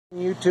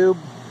YouTube.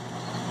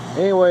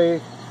 Anyway,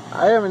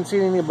 I haven't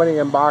seen anybody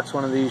unbox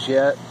one of these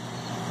yet.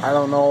 I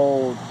don't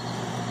know.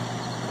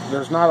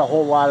 There's not a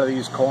whole lot of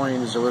these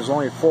coins. There was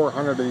only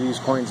 400 of these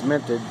coins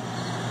minted.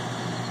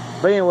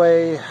 But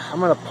anyway, I'm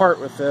going to part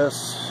with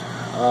this.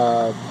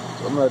 I'm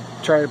going to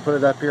try to put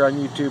it up here on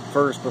YouTube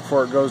first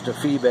before it goes to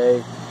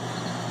eBay.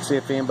 See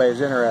if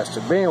anybody's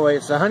interested. But anyway,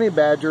 it's the Honey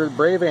Badger,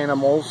 Brave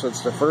Animals.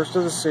 It's the first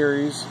of the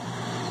series.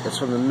 It's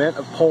from the Mint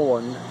of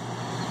Poland.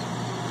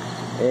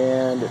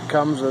 And it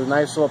comes with a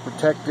nice little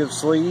protective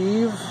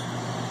sleeve.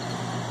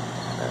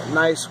 A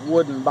nice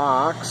wooden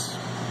box.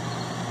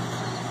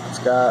 It's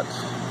got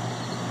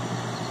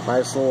a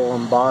nice little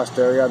embossed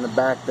area on the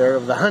back there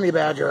of the Honey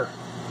Badger.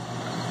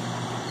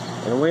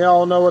 And we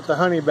all know what the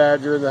Honey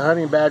Badger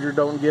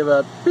don't give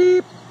a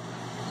beep.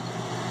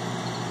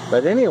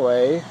 But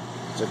anyway,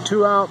 it's a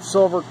 2-ounce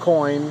silver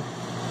coin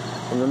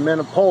from the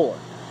Mint of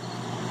Poland.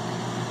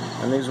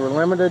 And these were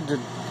limited to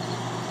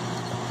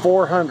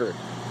 400.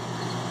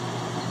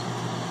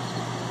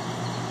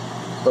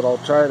 But I'll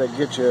try to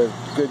get you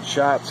good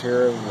shots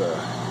here of the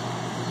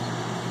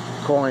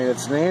coin.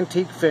 It's an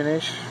antique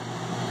finish.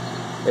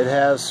 It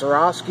has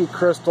Swarovski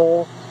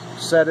crystal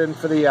set in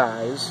for the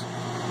eyes.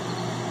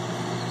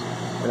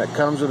 And it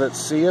comes with its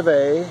C of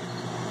A.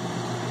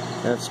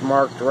 And it's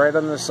marked right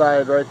on the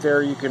side, right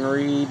there. You can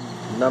read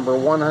number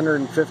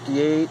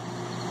 158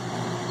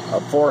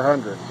 of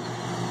 400.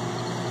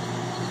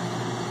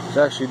 It's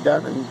actually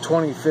done in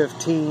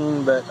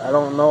 2015, but I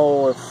don't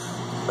know if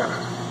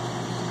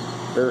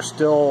they're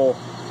still,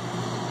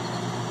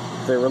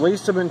 if they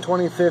released them in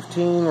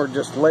 2015 or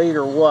just late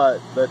or what.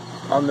 But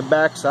on the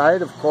back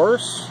side, of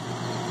course,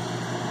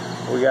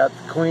 we got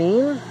the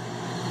Queen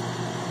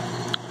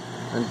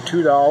and $2,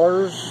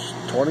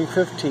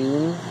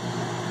 2015.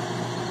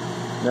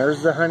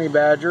 There's the Honey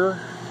Badger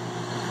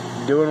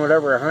doing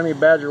whatever a Honey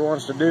Badger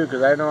wants to do,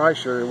 because I know I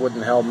sure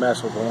wouldn't hell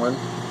mess with one.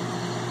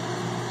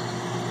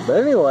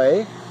 But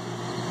anyway,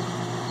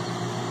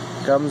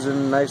 comes in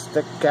a nice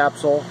thick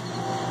capsule.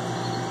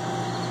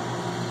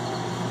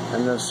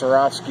 And the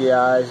Swarovski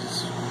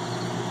eyes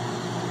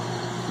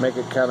make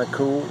it kind of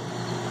cool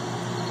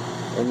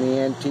in the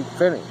antique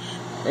finish.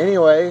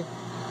 Anyway,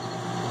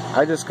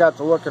 I just got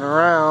to looking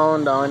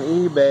around on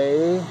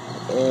eBay,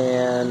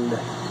 and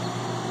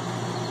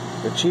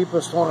the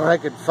cheapest one I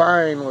could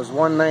find was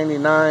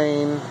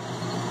 $1.99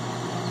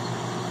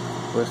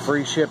 with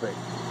free shipping.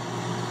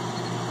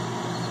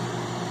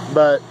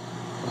 But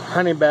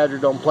Honey Badger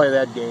don't play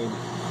that game.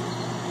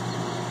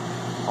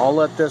 I'll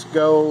let this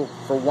go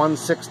for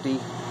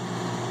 $160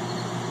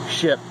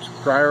 shipped,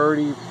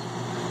 priority,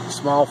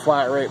 small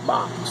flat rate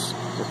box,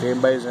 if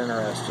anybody's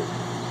interested.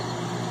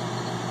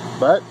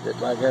 But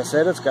like I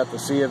said, it's got the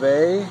C of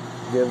A,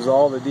 gives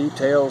all the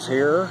details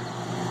here.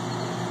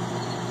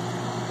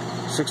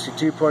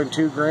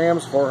 62.2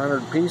 grams,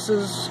 400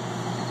 pieces,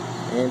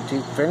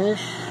 antique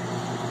finish.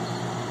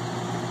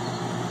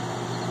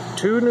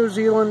 $2 New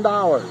Zealand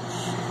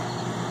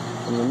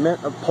from the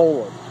Mint of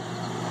Poland,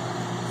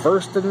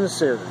 first in the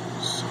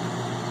series.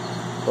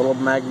 Little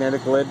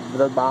magnetic lid to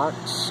the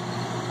box,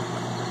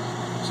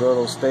 so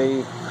it'll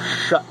stay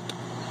shut,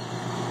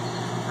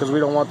 because we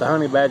don't want the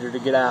Honey Badger to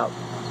get out.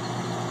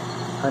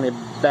 Honey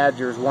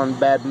Badger's one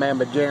bad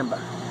mamba jamba.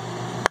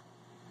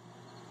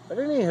 But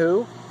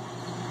anywho,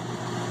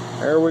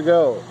 there we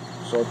go.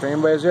 So if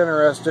anybody's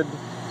interested,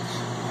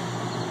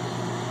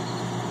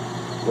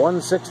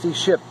 $160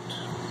 shipped,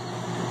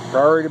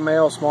 priority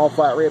mail, small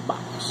flat rate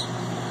box.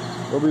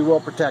 Will be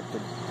well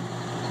protected.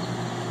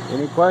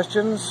 Any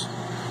questions?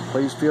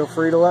 Please feel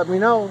free to let me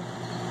know.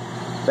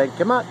 Thank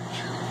you much.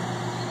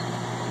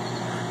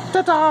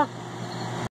 Ta-ta!